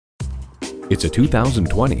It's a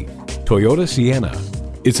 2020 Toyota Sienna.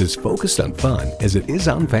 It's as focused on fun as it is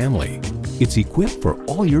on family. It's equipped for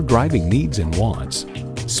all your driving needs and wants.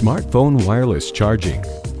 Smartphone wireless charging,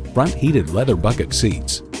 front heated leather bucket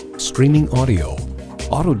seats, streaming audio,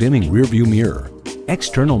 auto-dimming rearview mirror,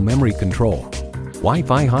 external memory control,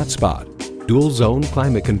 Wi-Fi hotspot, dual zone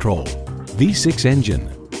climate control, V6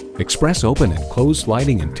 engine, express open and closed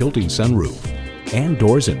sliding and tilting sunroof, and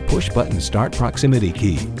doors and push-button start proximity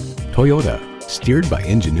key. Toyota, steered by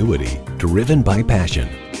ingenuity, driven by passion.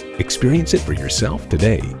 Experience it for yourself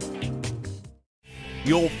today.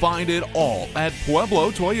 You'll find it all at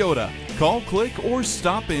Pueblo Toyota. Call, click, or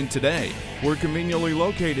stop in today. We're conveniently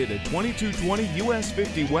located at 2220 US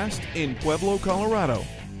 50 West in Pueblo, Colorado.